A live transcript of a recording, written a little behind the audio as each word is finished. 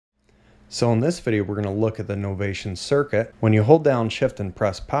So in this video, we're going to look at the Novation circuit. When you hold down Shift and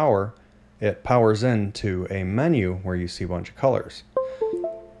press power, it powers into a menu where you see a bunch of colors.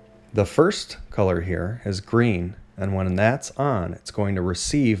 The first color here is green, and when that's on, it's going to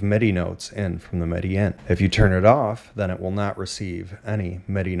receive MIDI notes in from the MIDI in. If you turn it off, then it will not receive any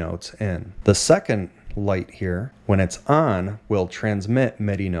MIDI notes in. The second light here, when it's on, will transmit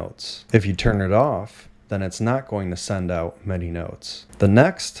MIDI notes. If you turn it off, then it's not going to send out MIDI notes. The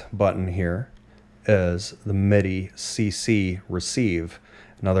next button here is the MIDI CC receive.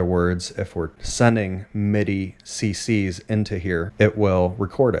 In other words, if we're sending MIDI CCs into here, it will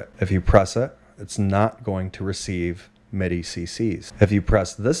record it. If you press it, it's not going to receive MIDI CCs. If you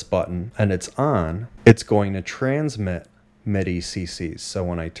press this button and it's on, it's going to transmit MIDI CCs. So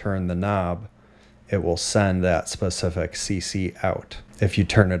when I turn the knob, it will send that specific CC out. If you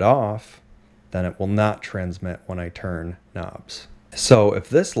turn it off, then it will not transmit when I turn knobs. So if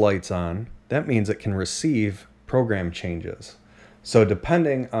this light's on, that means it can receive program changes. So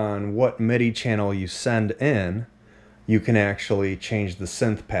depending on what MIDI channel you send in, you can actually change the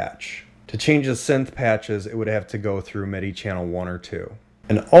synth patch. To change the synth patches, it would have to go through MIDI channel 1 or 2.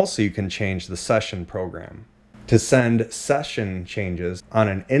 And also you can change the session program. To send session changes on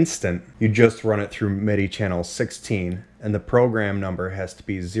an instant, you just run it through MIDI channel 16, and the program number has to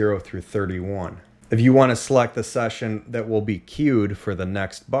be 0 through 31. If you want to select the session that will be queued for the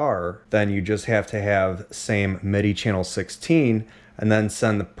next bar, then you just have to have same MIDI channel 16 and then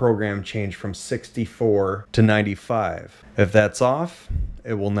send the program change from 64 to 95. If that's off,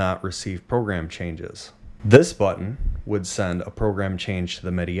 it will not receive program changes. This button would send a program change to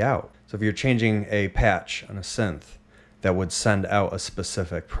the MIDI out. So if you're changing a patch on a synth, that would send out a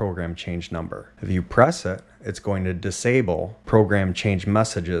specific program change number. If you press it, it's going to disable program change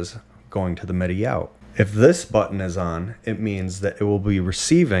messages going to the MIDI out. If this button is on, it means that it will be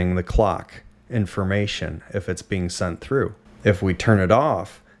receiving the clock information if it's being sent through. If we turn it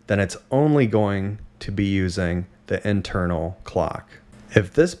off, then it's only going to be using the internal clock.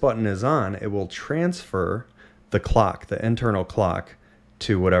 If this button is on, it will transfer the clock, the internal clock,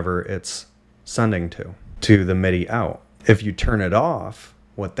 to whatever it's sending to the MIDI out. If you turn it off,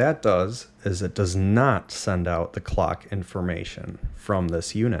 what that does is it does not send out the clock information from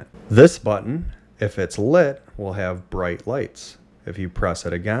this unit. This button, if it's lit, will have bright lights. If you press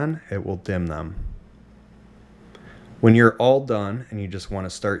it again, it will dim them. When you're all done and you just want to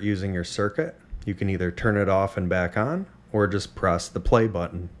start using your circuit, you can either turn it off and back on, or just press the play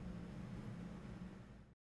button.